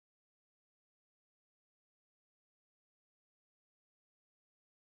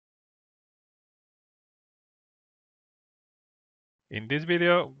In this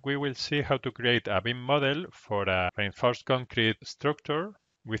video, we will see how to create a BIM model for a reinforced concrete structure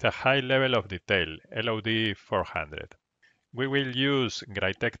with a high level of detail, LOD 400. We will use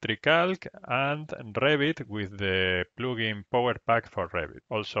GRAITEC Tricalc and Revit with the plugin PowerPack for Revit,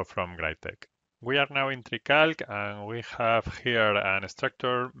 also from GRAITEC. We are now in Tricalc and we have here a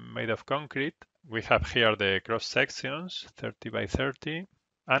structure made of concrete. We have here the cross sections, 30 by 30,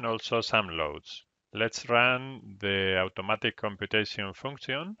 and also some loads. Let's run the automatic computation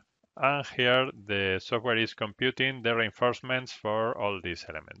function, and here the software is computing the reinforcements for all these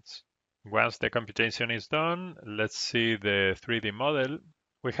elements. Once the computation is done, let's see the 3D model.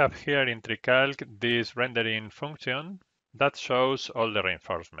 We have here in Tricalc this rendering function that shows all the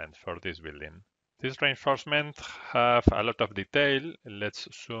reinforcements for this building. These reinforcements have a lot of detail. Let's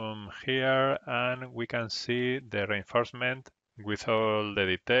zoom here and we can see the reinforcement with all the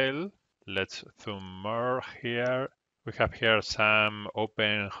detail. Let's zoom more here. We have here some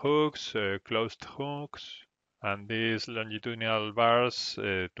open hooks, closed hooks, and these longitudinal bars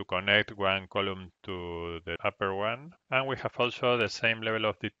to connect one column to the upper one. And we have also the same level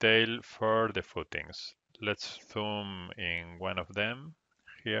of detail for the footings. Let's zoom in one of them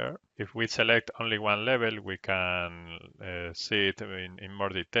here. If we select only one level, we can see it in more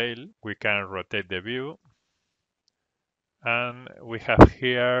detail. We can rotate the view. And we have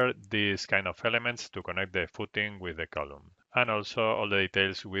here these kind of elements to connect the footing with the column, and also all the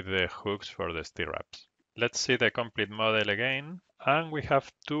details with the hooks for the stirrups. Let's see the complete model again. And we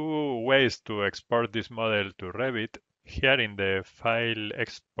have two ways to export this model to Revit. Here in the File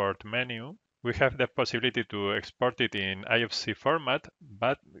Export menu, we have the possibility to export it in IFC format,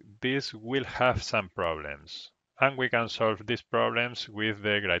 but this will have some problems. And we can solve these problems with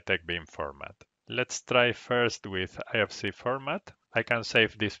the GRAITEC BIM format. Let's try first with IFC format. I can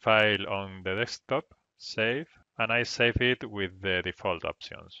save this file on the desktop, save, and I save it with the default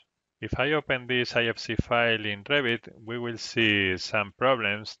options. If I open this IFC file in Revit, we will see some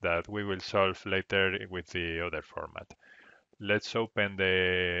problems that we will solve later with the other format. Let's open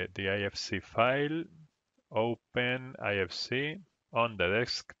the IFC file, open IFC on the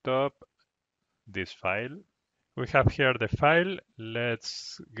desktop, this file. We have here the file.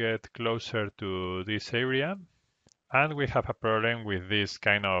 Let's get closer to this area. And we have a problem with this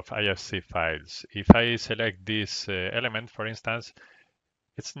kind of IFC files. If I select this element, for instance,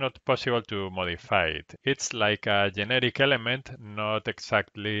 it's not possible to modify it. It's like a generic element, not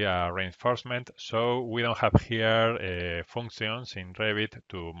exactly a reinforcement, so we don't have here functions in Revit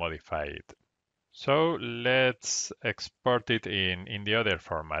to modify it. So let's export it in the other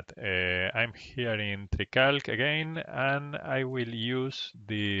format. I'm here in Tricalc again, and I will use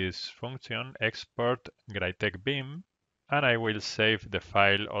this function export GRAITEC BIM, and I will save the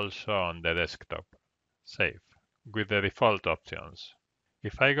file also on the desktop. Save with the default options.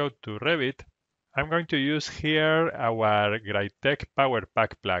 If I go to Revit, I'm going to use here our GRAITEC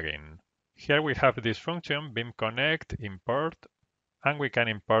PowerPack plugin. Here we have this function, BIM Connect, import, and we can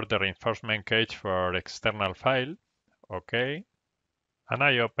import the reinforcement cage for external file. Okay. And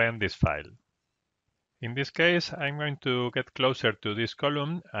I open this file. In this case, I'm going to get closer to this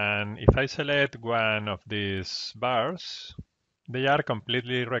column, and if I select one of these bars, they are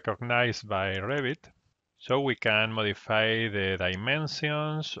completely recognized by Revit. So we can modify the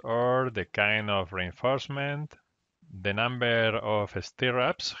dimensions or the kind of reinforcement, the number of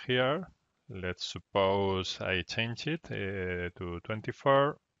stirrups here. Let's suppose I change it to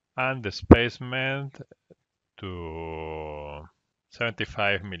 24 and the spacement to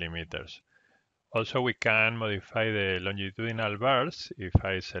 75 millimeters. Also, we can modify the longitudinal bars. If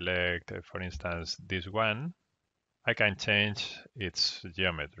I select, for instance, this one, I can change its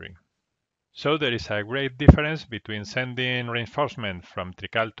geometry. So there is a great difference between sending reinforcement from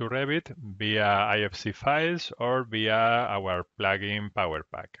Tricalc to Revit via IFC files or via our plugin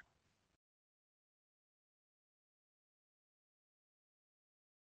PowerPack.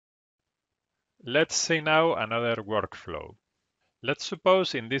 Let's see now another workflow. Let's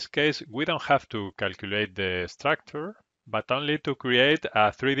suppose in this case we don't have to calculate the structure, but only to create a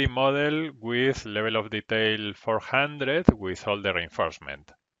 3D model with level of detail 400 with all the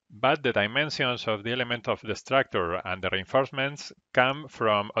reinforcement. But the dimensions of the element of the structure and the reinforcements come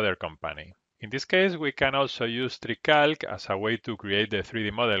from other company. In this case, we can also use Tricalc as a way to create the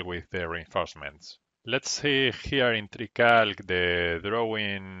 3D model with the reinforcements. Let's see here in Tricalc the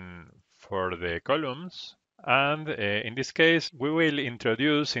drawing for the columns. And in this case, we will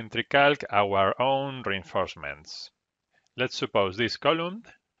introduce in Tricalc our own reinforcements. Let's suppose this column,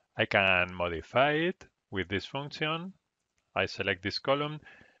 I can modify it with this function. I select this column,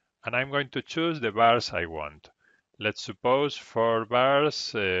 and I'm going to choose the bars I want. Let's suppose 4 bars,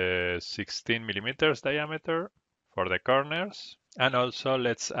 16 millimeters diameter for the corners. And also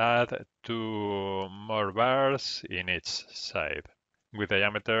let's add 2 more bars in each side with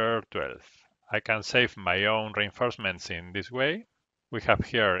diameter 12. I can save my own reinforcements in this way. We have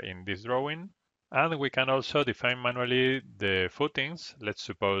here in this drawing. And we can also define manually the footings. Let's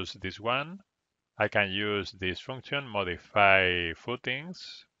suppose this one. I can use this function, modify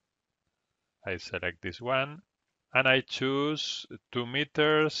footings. I select this one and I choose 2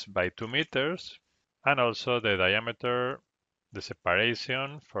 meters by 2 meters and also the diameter, the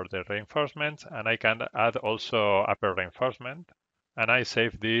separation for the reinforcement, and I can add also upper reinforcement, and I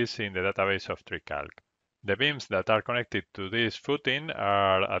save this in the database of Tricalc. The beams that are connected to this footing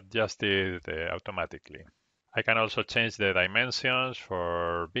are adjusted automatically. I can also change the dimensions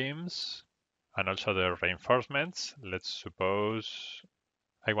for beams and also the reinforcements. Let's suppose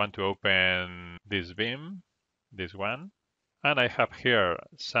I want to open this beam, this one, and I have here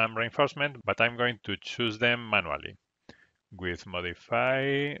some reinforcement, but I'm going to choose them manually with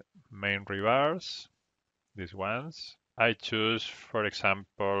modify main rebars, these ones. I choose, for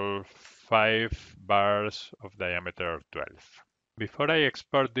example, 5 bars of diameter 12. Before I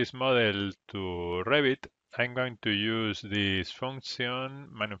export this model to Revit, I'm going to use this function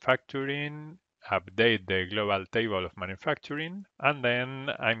manufacturing, update the global table of manufacturing, and then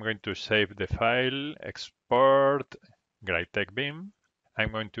I'm going to save the file, export GRAITEC BIM.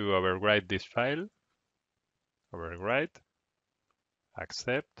 I'm going to overwrite this file, overwrite,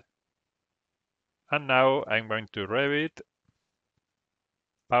 accept, and now I'm going to Revit,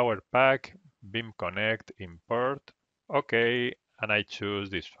 PowerPack, BIM Connect, import, OK, and I choose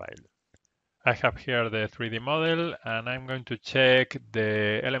this file. I have here the 3D model and I'm going to check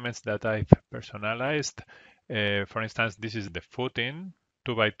the elements that I've personalized. For instance, this is the footing,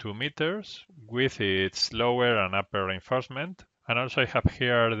 2 by 2 meters with its lower and upper reinforcement. And also I have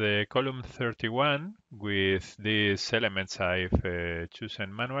here the column 31 with these elements I've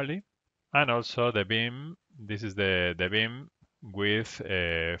chosen manually. And also the beam, this is the beam with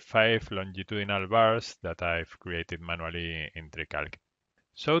 5 longitudinal bars that I've created manually in Tricalc.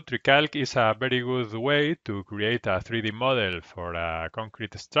 So Tricalc is a very good way to create a 3D model for a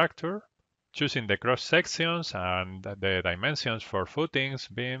concrete structure, choosing the cross sections and the dimensions for footings,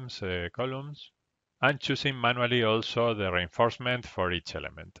 beams, columns, and choosing manually also the reinforcement for each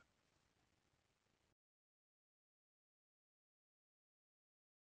element.